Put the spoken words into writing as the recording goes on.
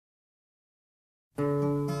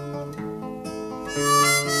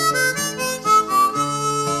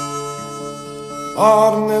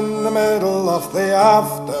Born in the middle of the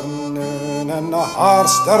afternoon in a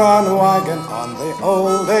horse-drawn wagon on the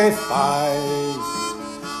old A5.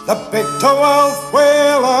 The big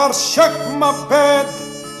 12-wheeler shook my bed.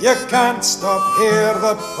 You can't stop here,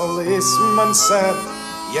 the policeman said.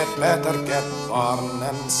 You'd better get born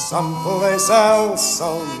in someplace else.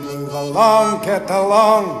 So move along, get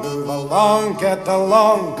along, move along, get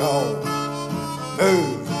along, go.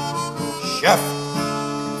 Move, shift.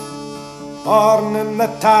 Born in the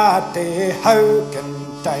tatty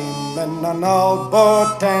Hauken time in an old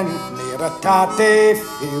boat tent near a tatty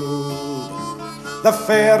field. The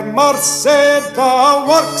farmer said the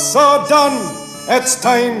work's so done, it's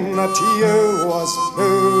time that you was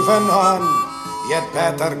moving on. You'd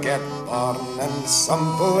better get born in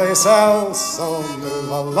someplace else. So move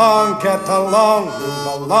along, get along, move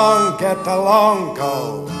along, get along,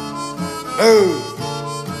 go. Move,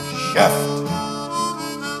 shift.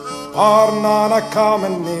 Born on a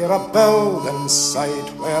common near a building site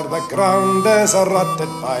where the ground is rutted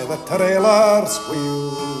by the trailer's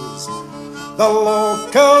wheels. The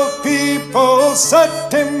local people said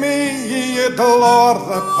to me, you'd lower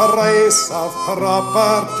the price of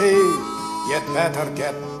property. You'd better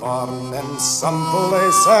get born in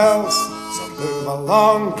someplace else. So move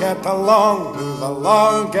along, get along, move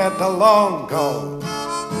along, get along, go.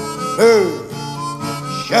 Move,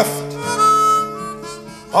 shift.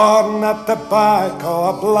 Born at the back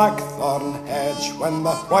of a blackthorn hedge when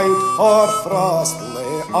the white hoarfrost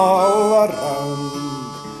lay all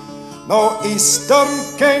around. No eastern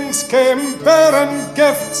kings came bearing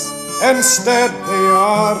gifts, instead the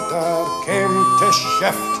order came to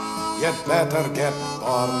shift. You'd better get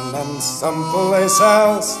born in someplace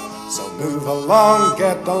else. So move along,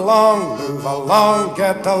 get along, move along,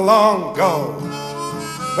 get along, go.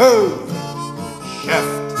 Move,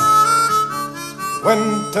 shift.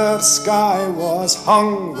 Winter sky was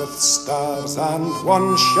hung with stars, and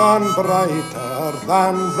one shone brighter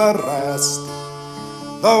than the rest.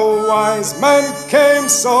 The wise men came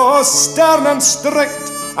so stern and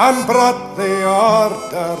strict, and brought the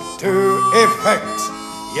order to effect.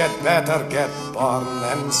 You'd better get born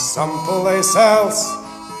in someplace else.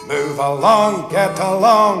 Move along, get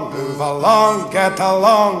along, move along, get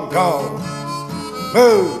along, go.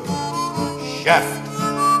 Move, shift.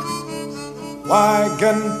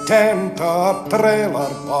 Wagon, tent or trailer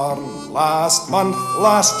born last month,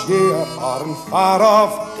 last year, or in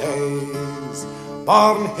far-off days.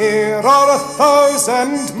 Born here or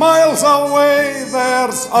 1,000 miles away,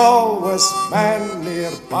 there's always men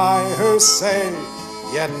nearby who say,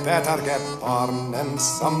 you'd better get born in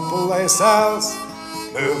someplace else.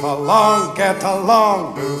 Move along, get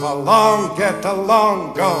along, move along, get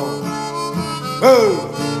along, go.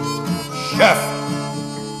 Move.